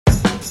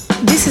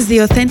This is the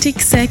Authentic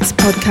Sex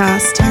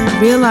Podcast,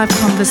 real-life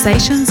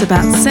conversations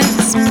about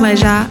sex,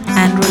 pleasure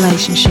and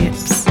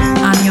relationships.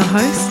 I'm your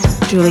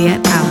host, Juliet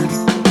Allen.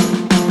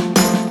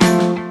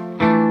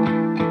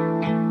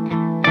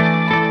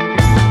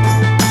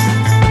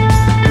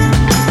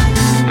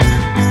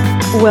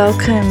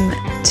 Welcome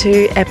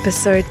to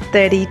episode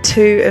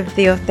 32 of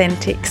the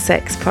Authentic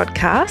Sex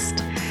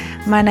Podcast.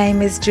 My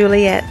name is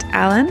Juliet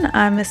Allen.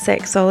 I'm a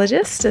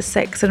sexologist, a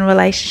sex and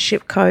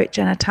relationship coach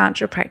and a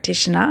Tantra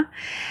practitioner.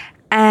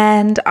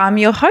 And I'm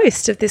your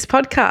host of this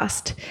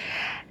podcast.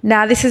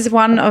 Now, this is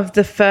one of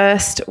the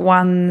first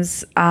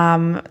ones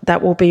that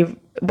will be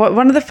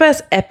one of the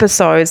first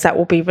episodes that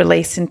will be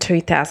released in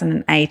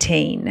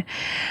 2018.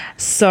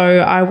 So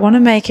I want to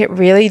make it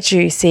really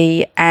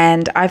juicy,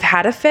 and I've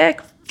had a fair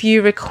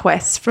few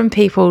requests from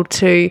people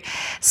to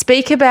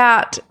speak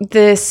about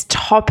this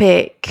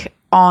topic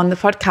on the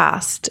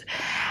podcast.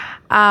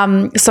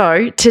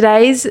 So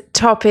today's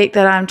topic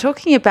that I'm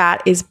talking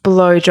about is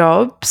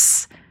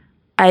blowjobs,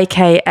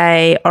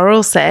 aka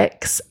oral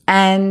sex,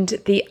 and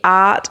the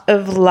art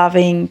of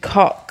loving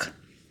cock.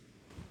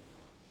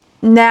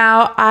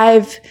 Now,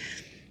 I've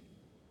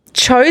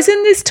chosen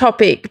this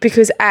topic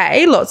because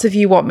A, lots of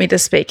you want me to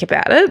speak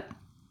about it,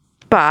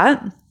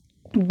 but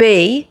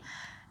B,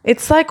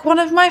 it's like one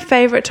of my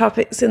favorite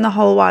topics in the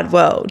whole wide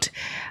world.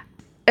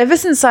 Ever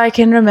since I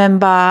can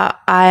remember,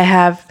 I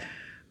have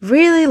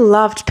really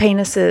loved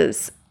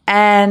penises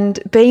and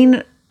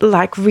been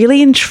like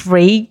really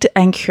intrigued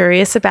and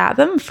curious about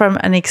them from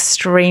an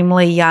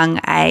extremely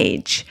young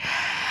age.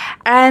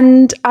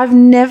 And I've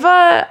never,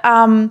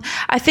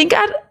 I think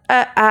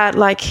at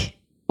like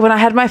when I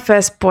had my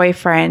first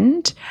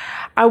boyfriend,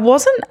 I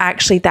wasn't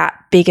actually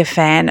that big a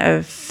fan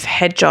of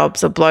head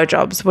jobs or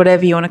blowjobs,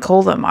 whatever you want to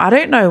call them. I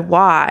don't know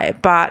why,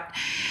 but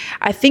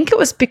I think it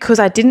was because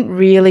I didn't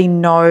really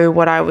know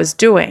what I was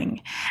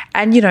doing.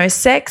 And, you know,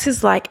 sex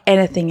is like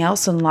anything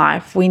else in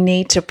life. We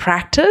need to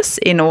practice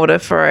in order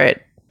for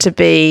it to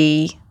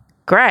be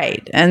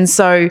great. And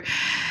so,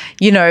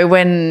 you know,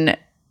 when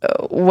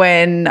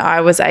I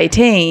was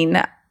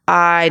 18,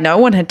 no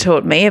one had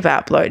taught me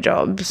about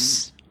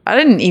blowjobs. I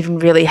didn't even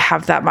really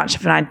have that much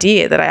of an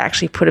idea that I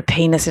actually put a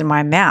penis in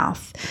my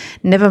mouth,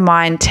 never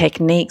mind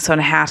techniques on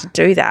how to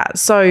do that.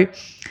 So, so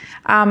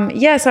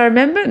I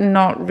remember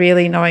not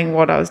really knowing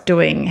what I was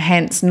doing,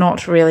 hence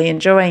not really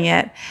enjoying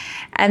it.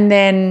 And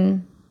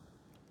then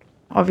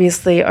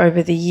obviously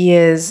over the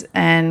years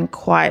and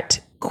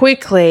quite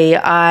quickly,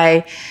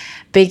 I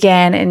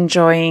began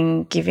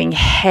enjoying giving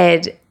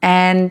head,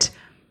 and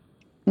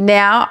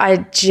now I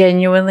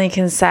genuinely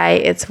can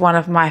say it's one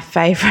of my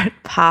favorite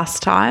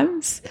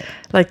pastimes.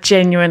 Like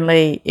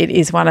genuinely, it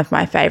is one of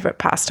my favorite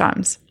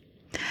pastimes.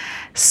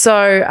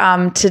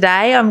 So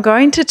today I'm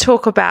going to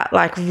talk about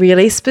like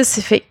really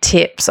specific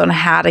tips on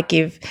how to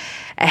give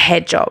a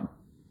head job.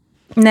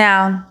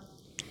 Now,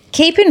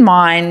 keep in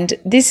mind,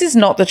 this is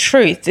not the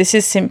truth. This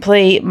is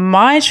simply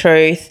my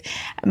truth,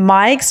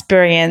 my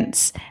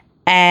experience,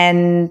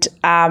 and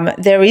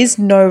there is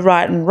no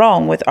right and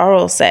wrong with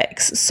oral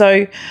sex.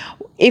 So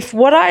if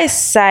what I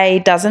say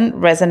doesn't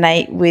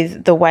resonate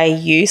with the way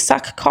you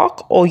suck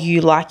cock or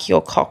you like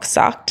your cock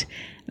sucked,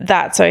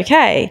 that's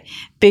okay,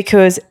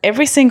 because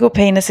every single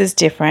penis is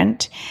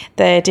different.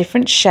 They're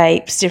different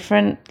shapes,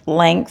 different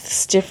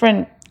lengths,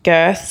 different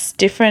girths,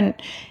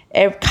 different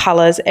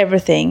colors,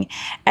 everything.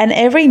 And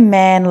every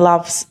man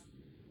loves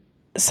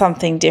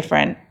something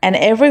different, and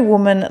every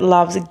woman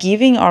loves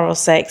giving oral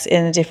sex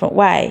in a different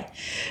way.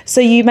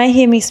 So you may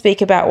hear me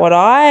speak about what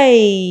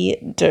I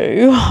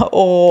do,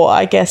 or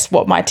I guess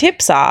what my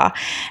tips are,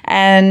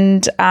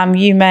 and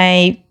you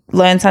may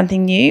learn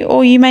something new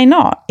or you may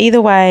not. Either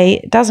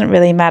way, it doesn't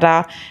really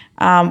matter.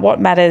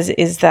 What matters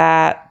is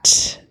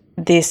that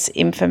this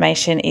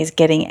information is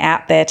getting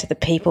out there to the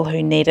people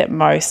who need it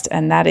most,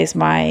 and that is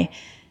my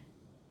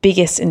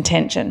biggest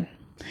intention.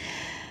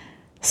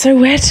 So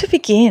where to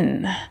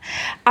begin?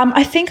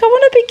 I think I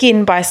want to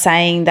begin by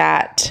saying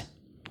that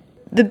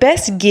the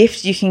best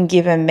gift you can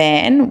give a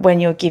man when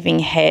you're giving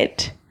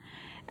head,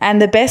 and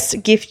the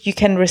best gift you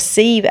can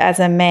receive as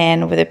a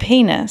man with a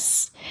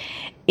penis,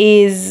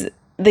 is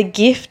the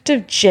gift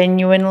of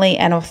genuinely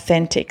and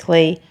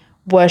authentically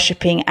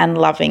worshipping and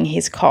loving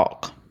his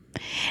cock.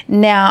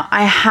 Now,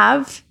 I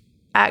have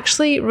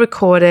actually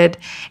recorded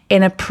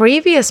in a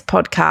previous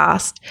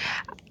podcast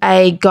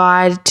a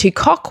guide to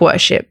cock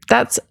worship.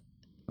 That's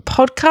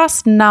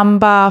podcast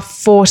number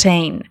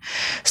 14.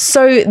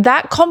 So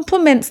that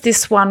complements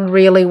this one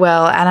really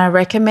well, and I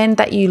recommend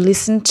that you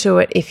listen to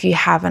it if you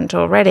haven't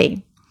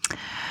already.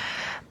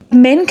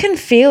 Men can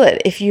feel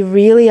it if you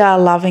really are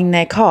loving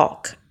their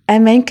cock,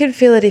 and men can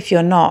feel it if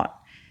you're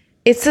not.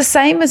 It's the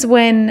same as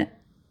when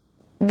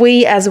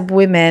we as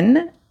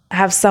women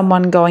have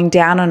someone going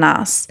down on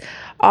us.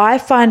 I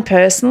find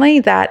personally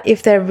that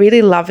if they're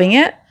really loving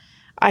it,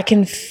 I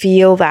can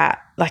feel that.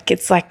 Like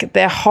it's like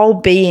their whole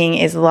being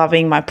is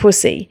loving my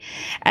pussy.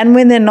 And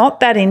when they're not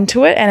that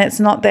into it and it's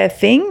not their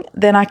thing,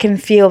 then I can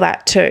feel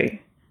that too.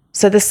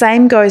 So the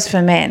same goes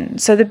for men.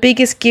 So the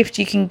biggest gift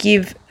you can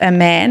give a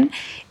man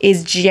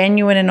is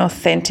genuine and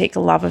authentic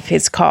love of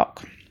his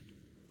cock.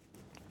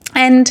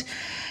 And,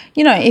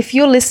 you know, if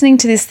you're listening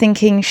to this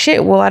thinking,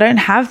 shit, well, I don't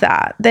have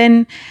that,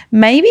 then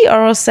maybe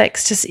oral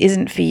sex just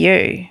isn't for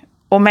you.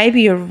 Or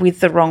maybe you're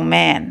with the wrong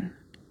man.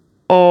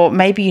 Or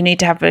maybe you need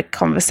to have a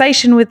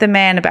conversation with the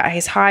man about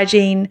his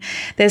hygiene.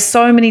 There's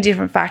so many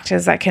different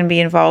factors that can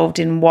be involved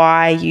in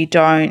why you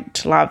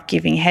don't love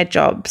giving head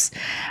jobs.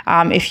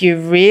 If you're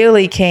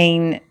really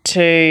keen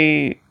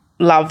to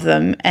love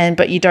them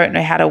but you don't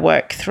know how to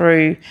work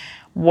through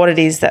what it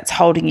is that's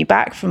holding you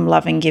back from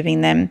loving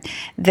giving them,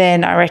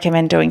 then I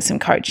recommend doing some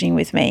coaching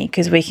with me,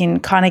 because we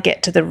can kind of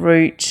get to the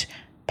root,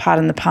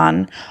 pardon the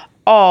pun,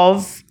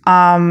 of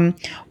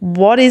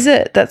what is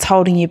it that's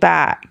holding you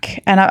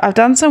back. And I've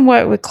done some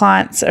work with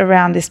clients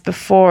around this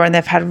before, and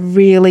they've had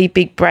really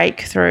big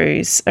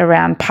breakthroughs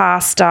around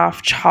past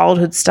stuff,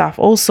 childhood stuff,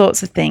 all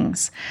sorts of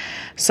things.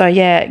 So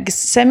yeah,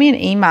 send me an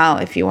email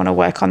if you want to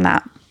work on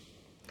that.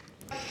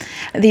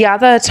 The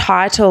other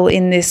title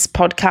in this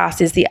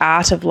podcast is The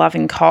Art of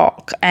Loving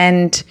Cock,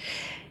 and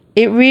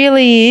it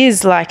really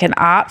is like an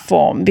art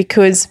form,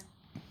 because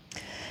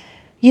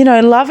you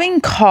know,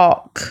 loving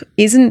cock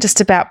isn't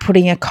just about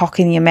putting a cock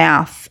in your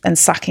mouth and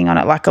sucking on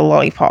it like a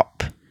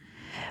lollipop.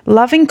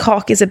 Loving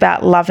cock is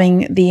about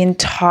loving the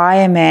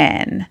entire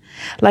man,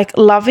 like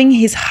loving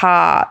his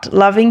heart,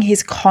 loving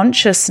his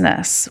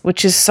consciousness,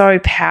 which is so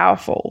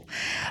powerful,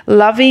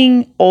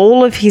 loving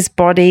all of his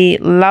body,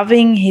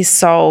 loving his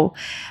soul,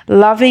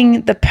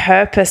 loving the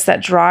purpose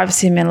that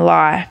drives him in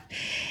life,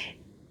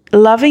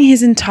 loving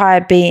his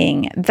entire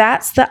being.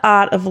 That's the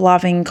art of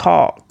loving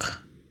cock.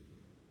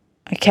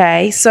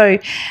 Okay, so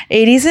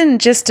it isn't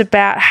just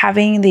about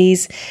having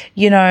these,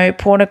 you know,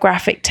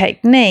 pornographic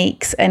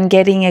techniques and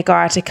getting a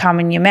guy to come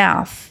in your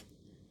mouth.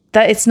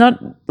 That it's not,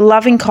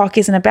 loving cock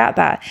isn't about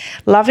that.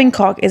 Loving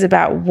cock is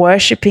about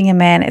worshipping a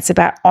man. It's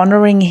about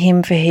honoring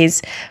him for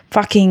his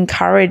fucking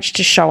courage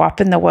to show up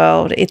in the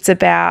world. It's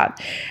about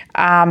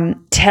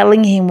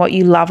telling him what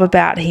you love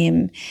about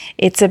him.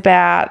 It's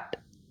about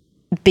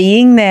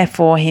being there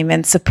for him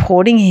and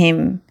supporting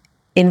him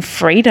in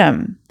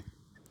freedom.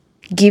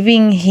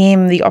 Giving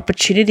him the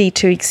opportunity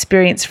to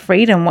experience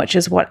freedom, which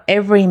is what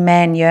every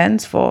man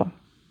yearns for.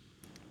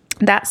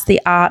 That's the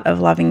art of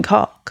loving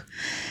cock.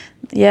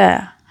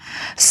 Yeah.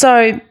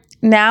 So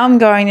now I'm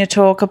going to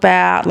talk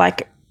about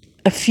like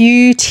a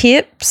few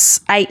tips,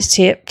 8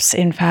 tips,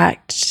 in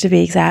fact, to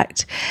be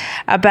exact,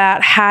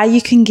 about how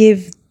you can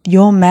give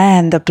your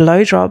man the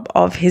blowjob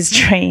of his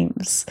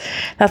dreams.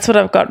 That's what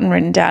I've gotten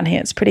written down here.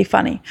 It's pretty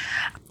funny.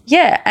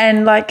 Yeah.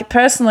 And like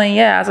personally,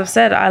 yeah, as I've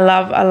said, I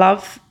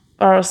love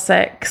oral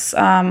sex.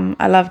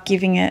 I love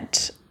giving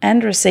it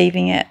and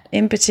receiving it,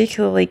 in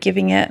particularly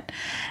giving it.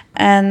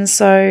 And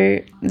so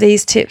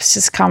these tips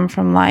just come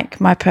from like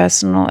my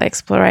personal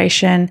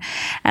exploration,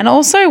 and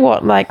also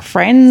what like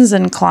friends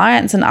and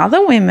clients and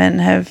other women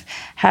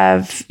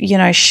have, you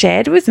know,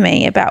 shared with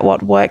me about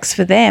what works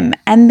for them,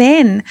 and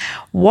then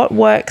what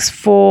works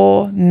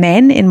for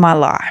men in my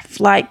life.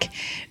 Like,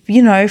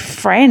 you know,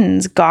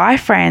 friends, guy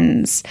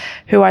friends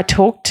who I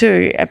talk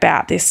to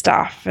about this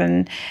stuff,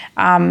 and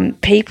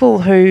people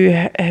who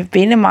have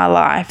been in my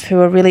life who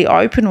are really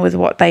open with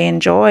what they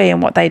enjoy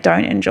and what they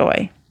don't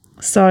enjoy.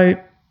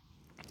 So,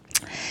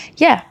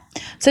 yeah.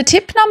 So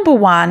tip number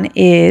 1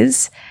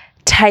 is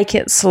take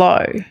it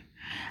slow.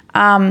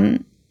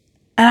 And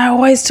I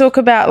always talk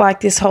about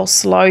like this whole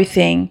slow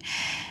thing.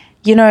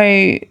 You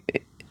know,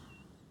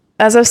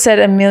 as I've said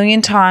a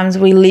million times,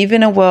 we live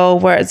in a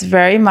world where it's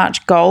very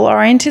much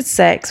goal-oriented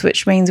sex,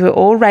 which means we're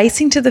all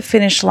racing to the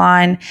finish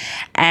line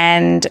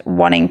and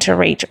wanting to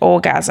reach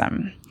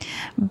orgasm.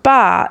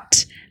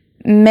 But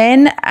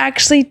men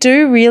actually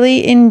do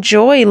really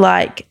enjoy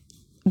like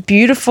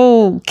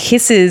beautiful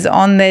kisses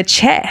on their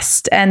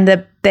chest and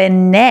their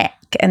neck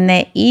and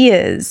their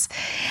ears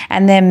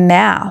and their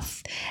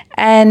mouth,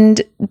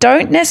 and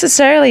don't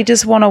necessarily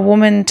just want a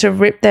woman to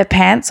rip their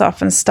pants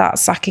off and start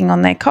sucking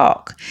on their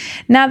cock.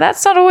 Now,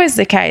 that's not always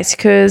the case,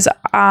 because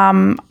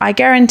I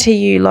guarantee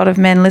you a lot of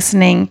men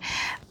listening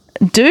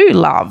do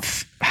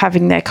love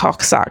having their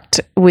cock sucked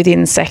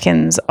within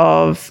seconds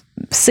of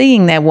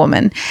seeing their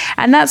woman,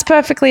 and that's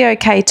perfectly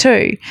okay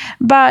too.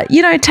 But,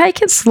 you know,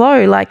 take it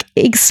slow, like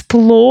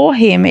explore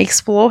him,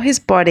 explore his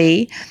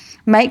body,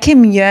 make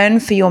him yearn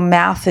for your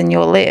mouth and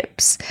your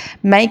lips,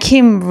 make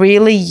him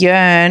really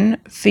yearn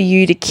for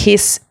you to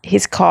kiss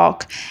his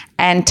cock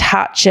and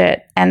touch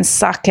it and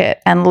suck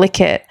it and lick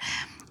it,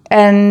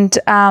 and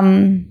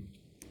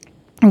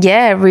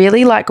yeah,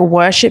 really like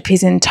worship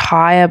his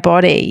entire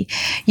body.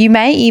 You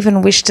may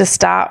even wish to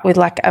start with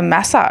like a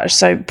massage.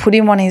 So put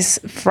him on his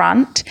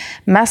front,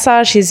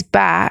 massage his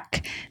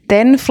back,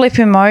 then flip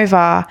him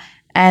over,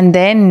 and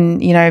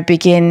then, you know,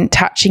 begin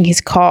touching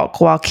his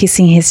cock while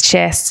kissing his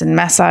chest and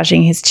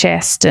massaging his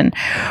chest and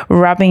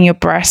rubbing your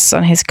breasts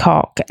on his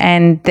cock,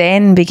 and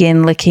then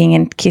begin licking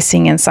and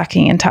kissing and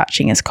sucking and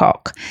touching his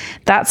cock.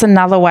 That's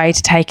another way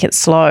to take it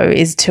slow,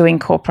 is to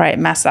incorporate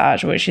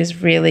massage, which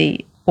is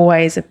really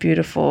always a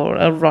beautiful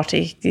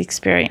erotic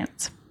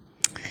experience.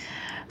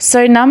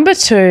 So number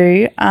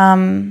 2,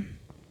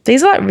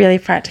 these are like really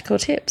practical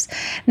tips.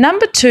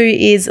 Number 2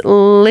 is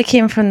lick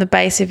him from the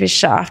base of his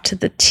shaft to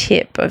the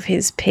tip of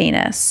his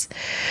penis.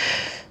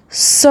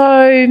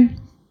 So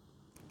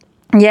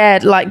yeah,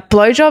 like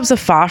blowjobs are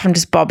far from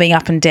just bobbing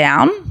up and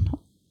down,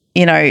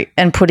 you know,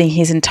 and putting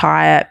his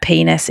entire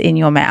penis in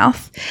your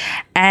mouth.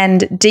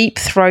 And deep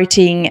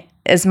throating,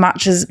 as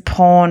much as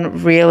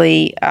porn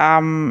really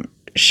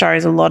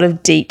shows a lot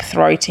of deep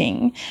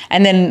throating,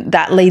 and then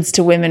that leads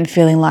to women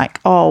feeling like,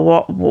 oh,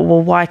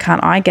 well, why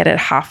can't I get it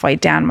halfway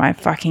down my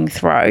fucking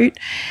throat?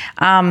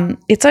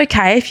 It's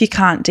okay if you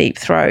can't deep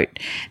throat,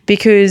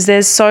 because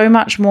there's so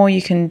much more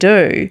you can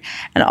do.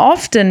 And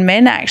often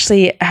men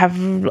actually have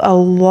a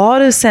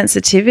lot of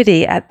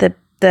sensitivity at the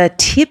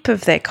tip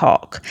of their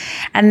cock,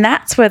 and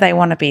that's where they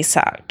want to be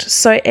sucked.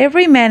 So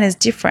every man is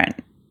different.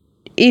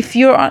 If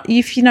you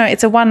know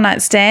it's a one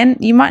night stand,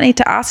 you might need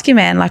to ask your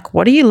man, like,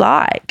 what do you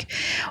like?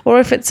 Or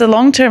if it's a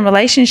long-term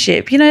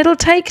relationship, you know, it'll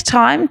take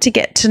time to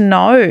get to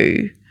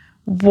know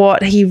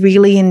what he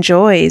really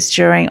enjoys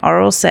during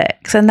oral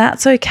sex, and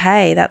that's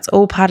okay. That's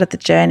all part of the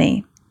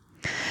journey.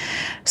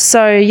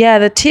 So yeah,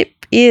 the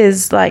tip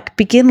is like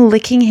begin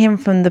licking him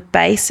from the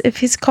base of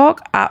his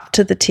cock up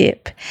to the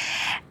tip.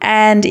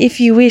 And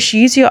if you wish,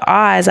 use your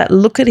eyes, like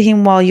look at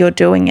him while you're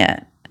doing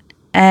it,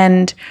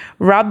 and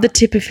rub the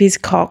tip of his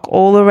cock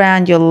all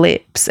around your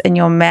lips and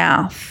your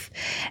mouth.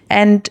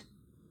 And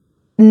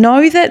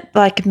know that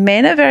like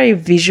men are very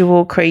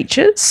visual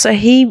creatures, so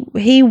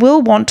he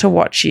will want to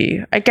watch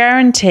you, I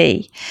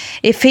guarantee.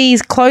 If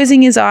he's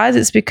closing his eyes,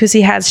 it's because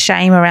he has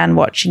shame around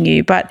watching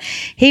you, but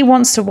he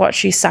wants to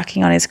watch you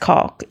sucking on his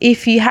cock.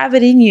 If you have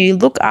it in you,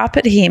 look up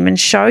at him and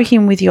show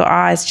him with your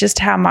eyes just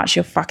how much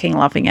you're fucking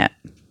loving it.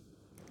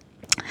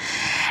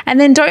 And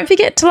then don't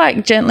forget to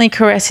like gently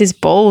caress his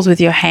balls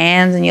with your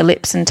hands and your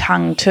lips and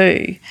tongue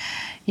too.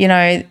 You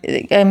know,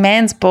 a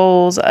man's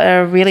balls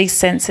are a really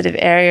sensitive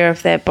area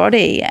of their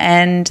body,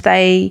 and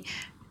they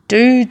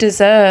do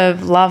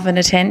deserve love and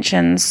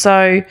attention.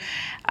 So,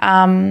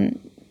 yeah,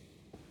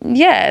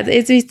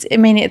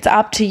 it's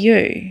up to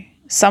you.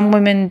 Some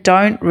women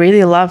don't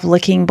really love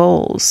licking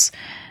balls.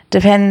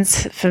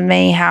 Depends for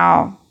me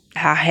how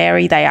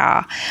hairy they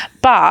are.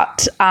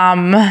 But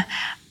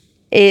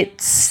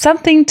it's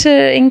something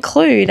to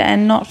include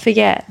and not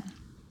forget.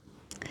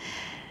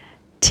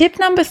 Tip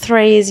number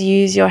 3 is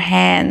use your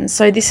hands.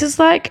 So this is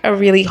like a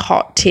really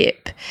hot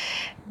tip.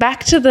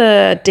 Back to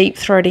the deep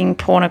throating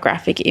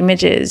pornographic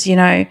images, you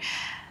know,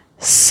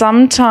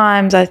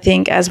 sometimes I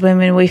think as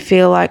women we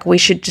feel like we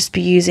should just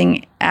be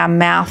using our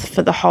mouth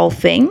for the whole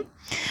thing.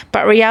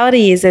 But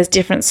reality is there's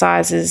different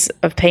sizes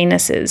of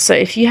penises. So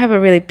if you have a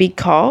really big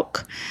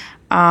cock,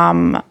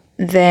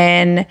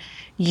 then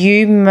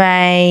you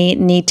may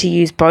need to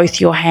use both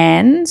your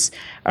hands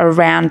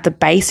around the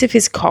base of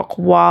his cock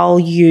while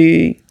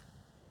you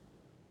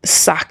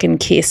suck and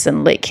kiss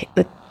and lick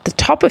the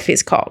top of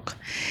his cock.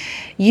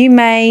 You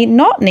may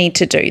not need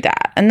to do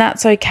that, and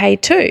that's okay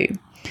too.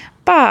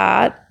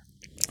 But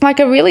like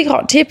a really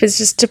hot tip is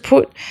just to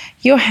put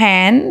your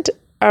hand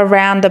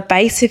around the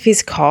base of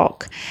his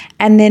cock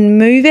and then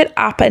move it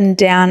up and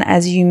down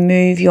as you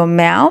move your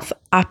mouth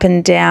up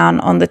and down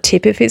on the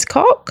tip of his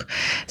cock.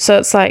 So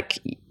it's like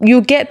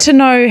you'll get to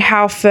know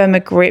how firm a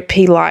grip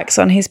he likes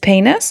on his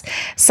penis.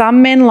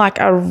 Some men like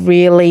a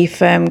really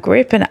firm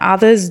grip and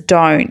others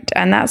don't,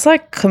 and that's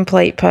like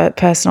complete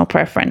personal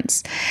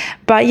preference.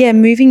 But yeah,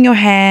 moving your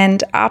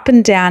hand up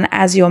and down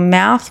as your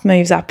mouth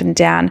moves up and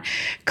down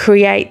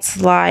creates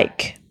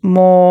like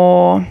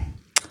more,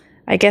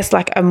 I guess,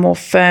 like a more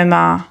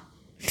firmer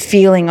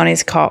feeling on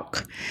his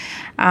cock.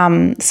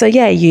 So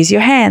yeah, use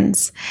your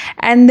hands.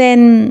 And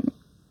then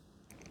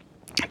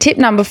tip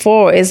number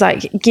 4 is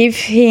like give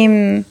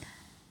him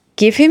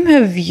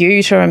a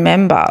view to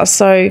remember.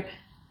 So,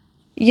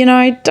 you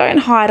know, don't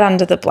hide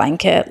under the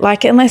blanket,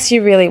 like unless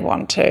you really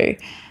want to.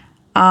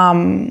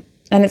 And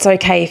it's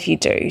okay if you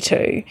do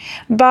too.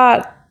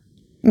 But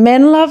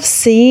men love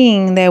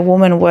seeing their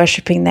woman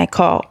worshipping their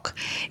cock.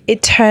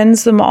 It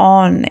turns them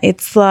on.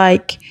 It's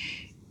like,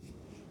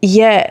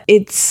 yeah,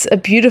 it's a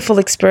beautiful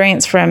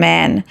experience for a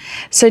man.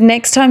 So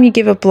next time you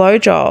give a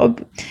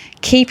blowjob,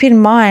 keep in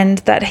mind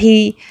that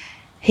he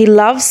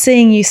loves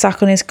seeing you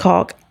suck on his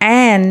cock,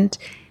 and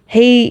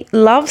he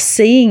loves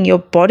seeing your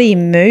body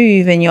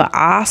move and your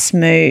ass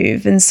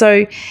move. And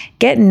so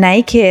get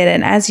naked,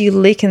 and as you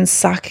lick and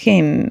suck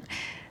him,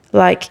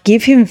 like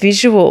give him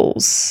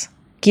visuals.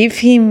 Give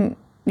him,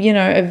 you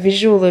know, a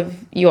visual of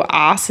your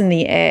ass in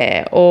the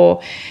air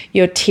or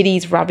your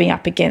titties rubbing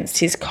up against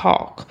his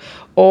cock,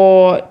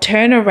 or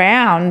turn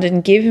around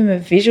and give him a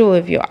visual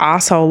of your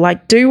asshole.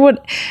 Like do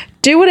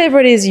whatever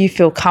it is you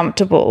feel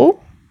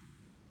comfortable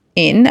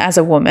in as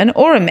a woman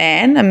or a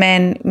man. A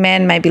man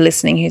may be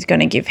listening who's going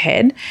to give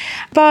head.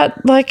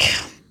 But like,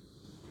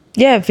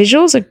 yeah,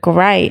 visuals are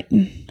great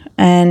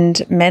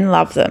and men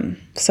love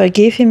them. So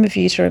give him a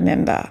view to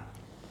remember.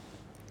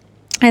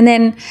 And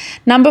then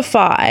number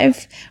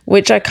 5,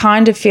 which I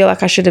kind of feel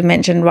like I should have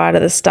mentioned right at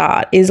the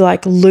start, is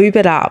like lube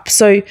it up.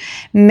 So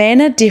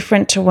men are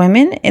different to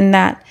women in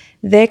that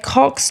their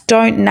cocks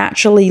don't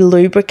naturally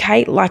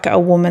lubricate like a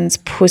woman's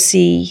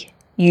pussy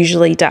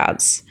usually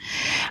does.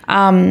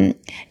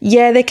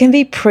 There can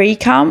be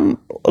pre-cum,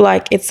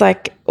 like it's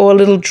like, or a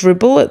little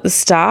dribble at the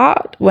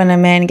start when a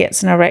man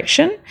gets an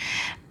erection,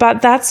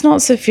 but that's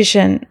not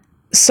sufficient.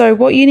 So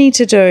what you need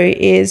to do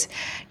is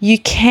you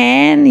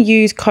can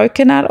use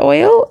coconut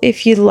oil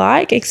if you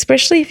like,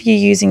 especially if you're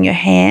using your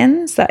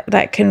hands.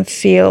 That can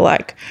feel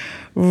like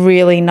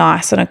really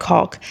nice on a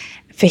cock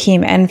for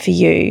him and for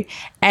you.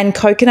 And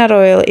coconut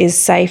oil is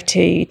safe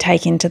to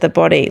take into the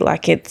body.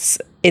 Like it's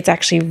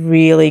actually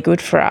really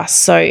good for us.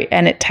 So,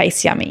 and it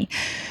tastes yummy.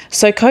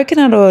 So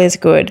coconut oil is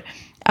good.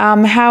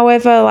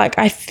 However, like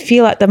I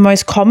feel like the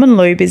most common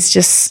lube is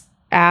just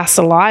our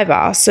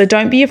saliva. So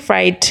don't be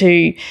afraid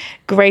to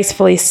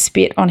gracefully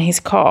spit on his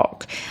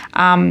cock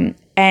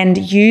and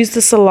use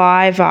the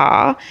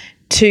saliva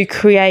to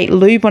create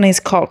lube on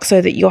his cock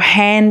so that your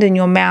hand and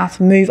your mouth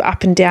move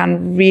up and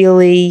down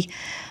really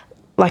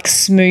like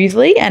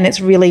smoothly and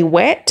it's really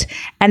wet.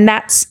 And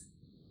that's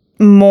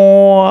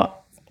more,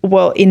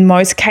 well, in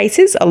most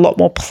cases, a lot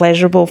more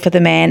pleasurable for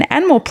the man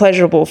and more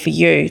pleasurable for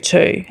you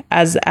too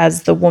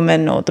as the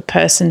woman or the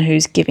person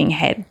who's giving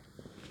head.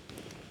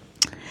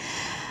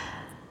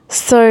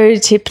 So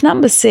tip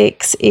number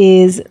 6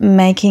 is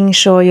making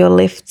sure your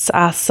lifts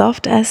are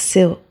soft as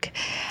silk.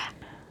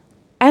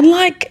 And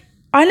like,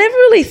 I never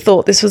really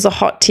thought this was a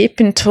hot tip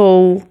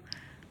until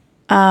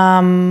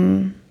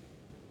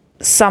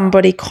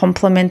somebody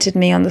complimented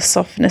me on the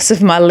softness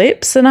of my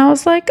lips. And I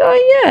was like,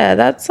 oh yeah,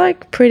 that's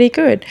like pretty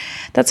good.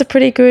 That's a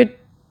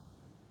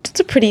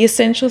pretty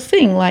essential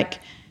thing. Like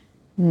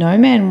no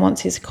man wants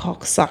his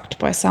cock sucked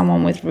by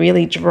someone with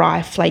really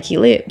dry, flaky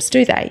lips,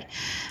 do they?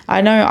 I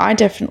know I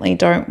definitely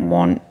don't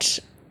want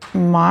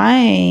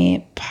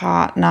my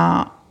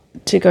partner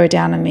to go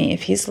down on me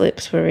if his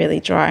lips were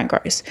really dry and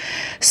gross.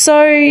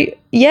 So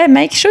yeah,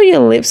 make sure your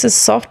lips are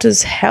soft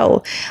as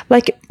hell.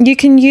 Like you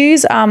can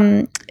use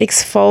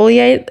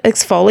exfoliant.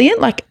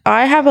 Like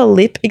I have a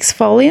lip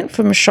exfoliant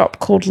from a shop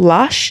called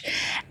Lush,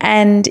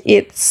 and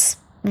it's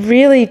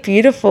really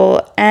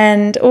beautiful.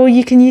 Or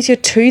you can use your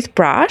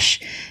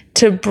toothbrush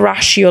to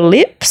brush your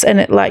lips and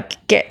it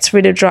like gets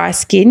rid of dry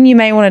skin. You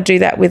may want to do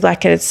that with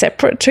like a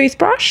separate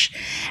toothbrush,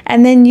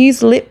 and then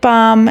use lip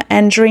balm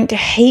and drink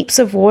heaps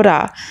of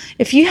water.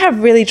 If you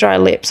have really dry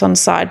lips, on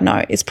side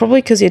note, it's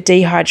probably because you're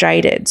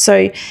dehydrated.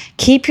 So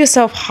keep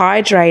yourself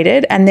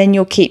hydrated and then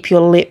you'll keep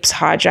your lips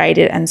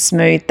hydrated and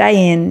smooth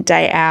day in,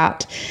 day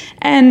out.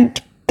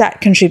 And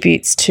that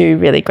contributes to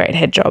really great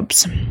head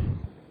jobs.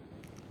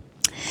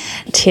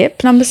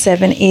 Tip number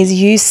 7 is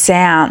use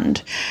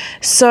sound.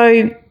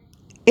 So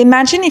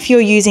imagine if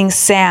you're using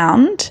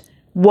sound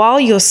while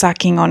you're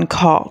sucking on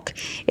cock.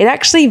 It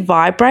actually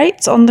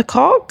vibrates on the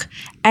cock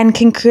and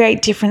can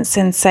create different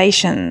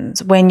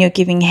sensations when you're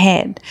giving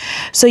head.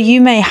 So you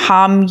may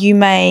hum, you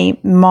may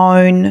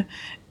moan.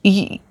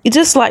 You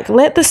just like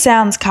let the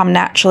sounds come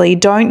naturally.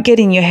 Don't get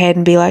in your head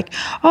and be like,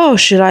 oh,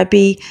 should I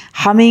be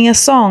humming a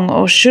song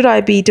or should I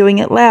be doing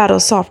it loud or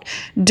soft?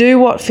 Do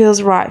what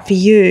feels right for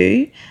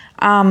you.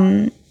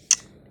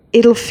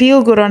 It'll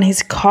feel good on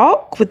his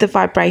cock with the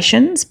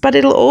vibrations, but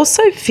it'll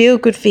also feel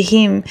good for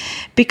him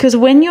because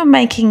when you're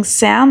making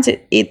sounds,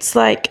 it's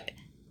like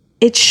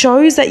it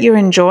shows that you're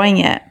enjoying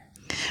it.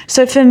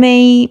 So for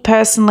me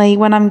personally,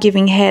 when I'm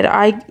giving head,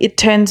 it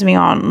turns me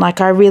on.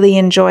 Like I really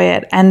enjoy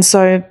it. And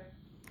so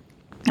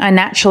I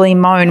naturally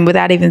moan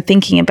without even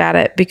thinking about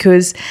it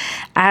because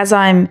as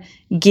I'm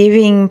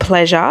giving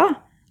pleasure,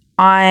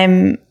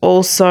 I'm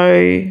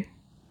also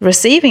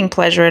receiving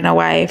pleasure in a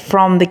way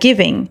from the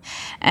giving,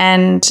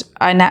 and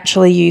I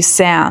naturally use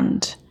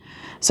sound.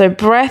 So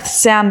breath,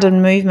 sound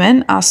and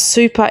movement are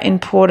super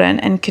important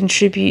and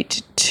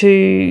contribute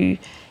to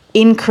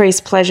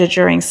increased pleasure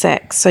during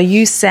sex. So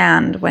use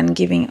sound when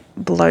giving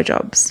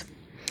blowjobs.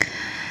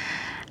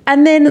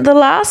 And then the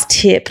last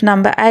tip,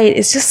 number 8,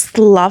 is just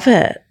love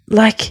it.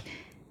 Like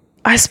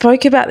I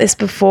spoke about this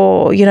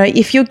before,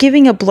 if you're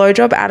giving a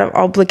blowjob out of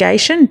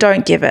obligation,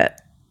 don't give it.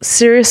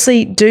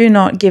 Seriously, do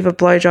not give a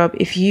blowjob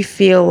if you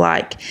feel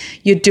like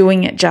you're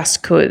doing it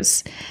just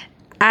because.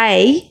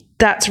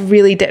 That's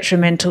really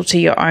detrimental to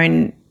your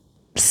own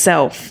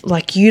self.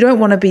 Like you don't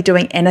want to be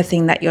doing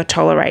anything that you're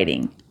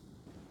tolerating.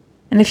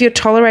 And if you're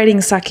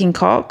tolerating sucking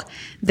cock,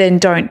 then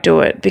don't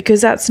do it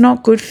because that's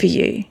not good for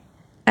you.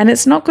 And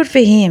it's not good for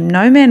him.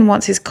 No man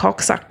wants his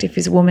cock sucked if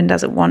his woman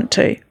doesn't want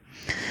to.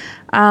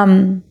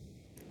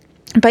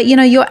 But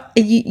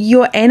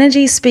your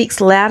energy speaks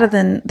louder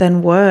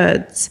than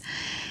words.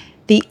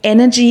 The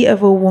energy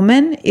of a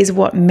woman is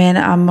what men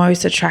are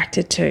most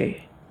attracted to.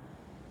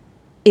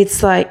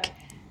 It's like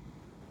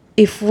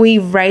if we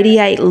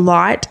radiate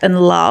light and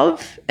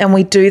love and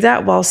we do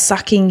that while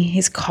sucking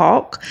his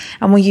cock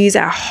and we use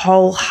our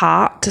whole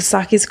heart to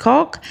suck his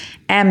cock,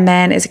 our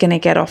man is going to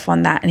get off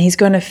on that and he's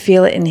going to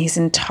feel it in his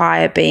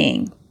entire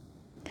being.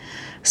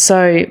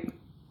 So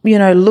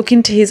look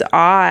into his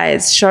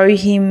eyes, show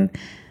him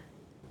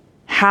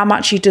how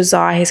much you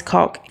desire his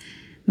cock.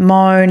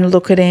 Moan,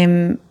 look at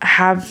him,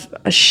 have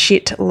a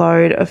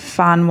shitload of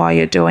fun while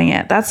you're doing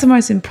it. That's the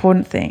most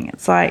important thing.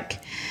 It's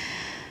like,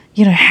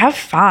 have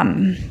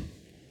fun.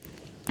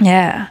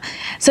 Yeah.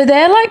 So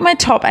they're like my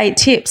top 8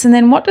 tips. And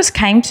then what just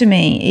came to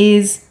me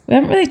is we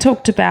haven't really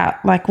talked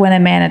about like when a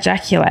man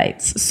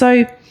ejaculates.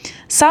 So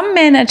some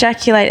men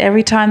ejaculate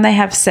every time they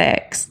have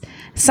sex.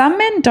 Some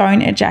men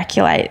don't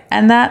ejaculate.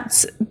 And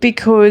that's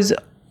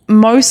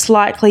most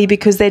likely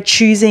because they're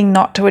choosing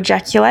not to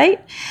ejaculate,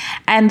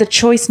 and the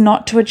choice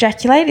not to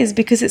ejaculate is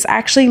because it's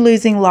actually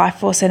losing life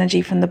force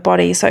energy from the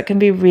body, so it can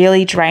be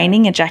really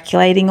draining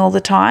ejaculating all the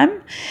time.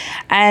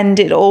 And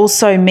it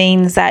also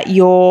means that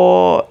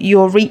you're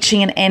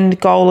reaching an end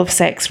goal of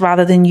sex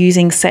rather than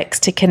using sex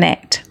to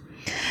connect.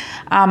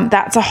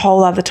 That's a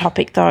whole other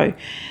topic though.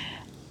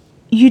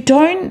 You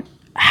don't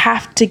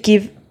have to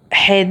give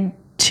head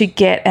to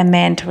get a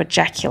man to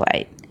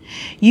ejaculate.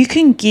 You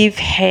can give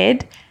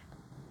head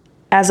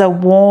as a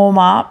warm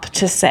up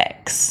to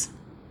sex.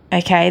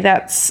 Okay,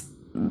 that's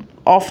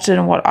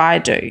often what I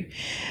do.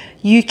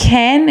 You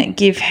can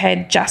give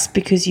head just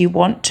because you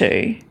want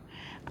to.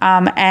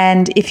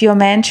 And if your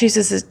man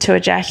chooses to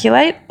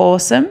ejaculate,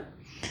 awesome.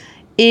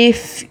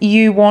 If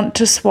you want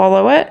to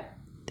swallow it,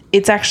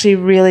 it's actually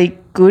really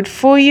good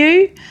for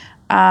you.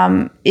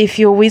 If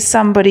you're with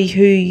somebody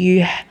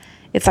who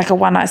it's like a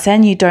one night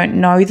stand, you don't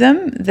know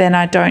them, then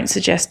I don't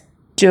suggest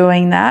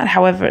doing that.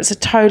 However, it's a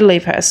totally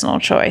personal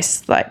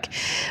choice.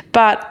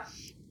 But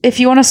if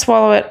you want to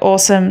swallow it,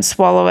 awesome,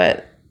 swallow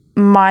it.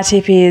 My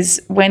tip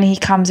is when he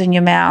comes in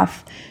your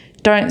mouth,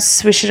 don't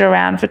swish it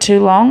around for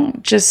too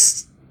long.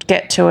 Just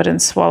get to it and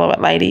swallow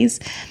it, ladies.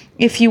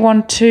 If you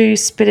want to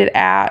spit it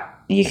out,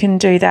 you can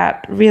do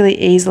that really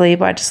easily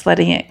by just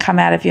letting it come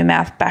out of your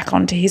mouth back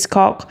onto his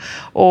cock,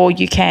 or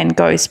you can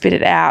go spit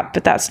it out,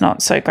 but that's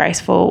not so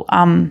graceful.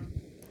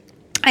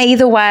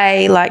 Either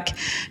way,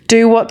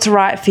 do what's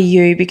right for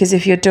you, because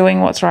if you're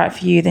doing what's right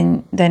for you,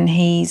 then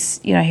he's,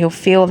 he'll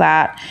feel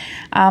that.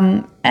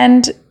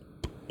 And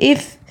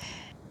if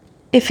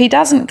he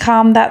doesn't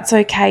come, that's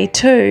okay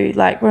too.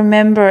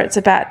 Remember, it's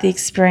about the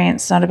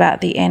experience, not about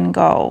the end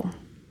goal.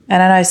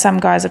 And I know some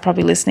guys are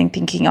probably listening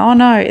thinking, oh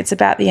no, it's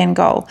about the end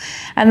goal.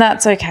 And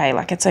that's okay.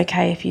 It's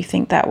okay if you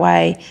think that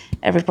way.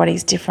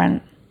 Everybody's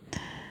different.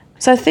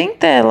 So I think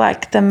they're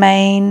the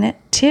main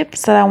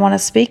tips that I want to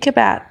speak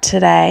about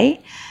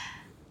today.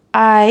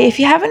 If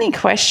you have any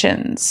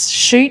questions,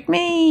 shoot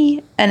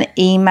me an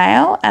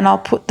email and I'll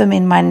put them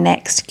in my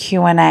next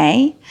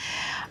Q&A.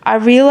 I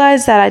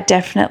realize that I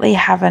definitely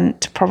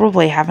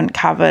probably haven't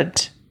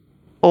covered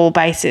all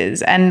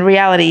bases, and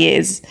reality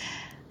is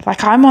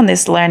I'm on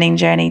this learning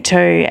journey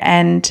too,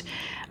 and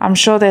I'm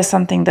sure there's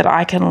something that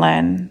I can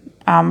learn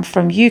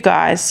from you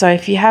guys. So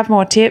if you have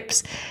more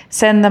tips,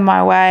 send them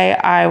my way.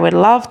 I would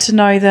love to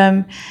know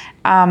them.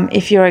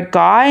 If you're a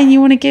guy and you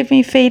want to give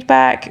me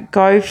feedback,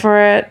 go for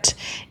it.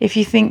 If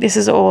you think this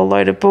is all a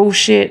load of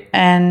bullshit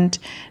and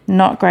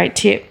not great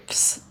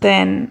tips,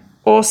 then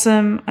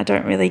awesome. I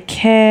don't really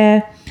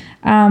care.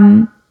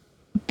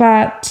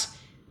 But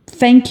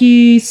thank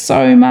you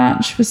so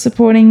much for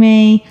supporting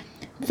me.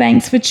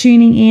 Thanks for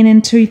tuning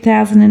in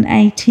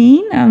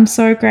 2018. I'm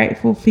so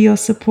grateful for your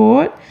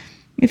support.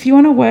 If you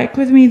want to work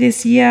with me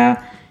this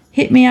year,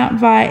 hit me up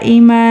via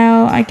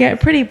email. I get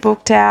pretty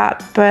booked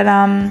out, but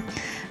I'm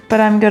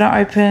going to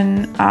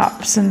open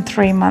up some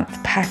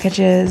 3-month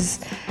packages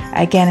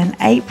again in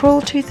April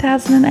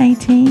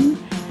 2018.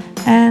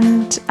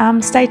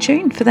 And stay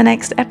tuned for the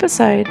next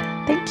episode.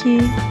 Thank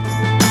you.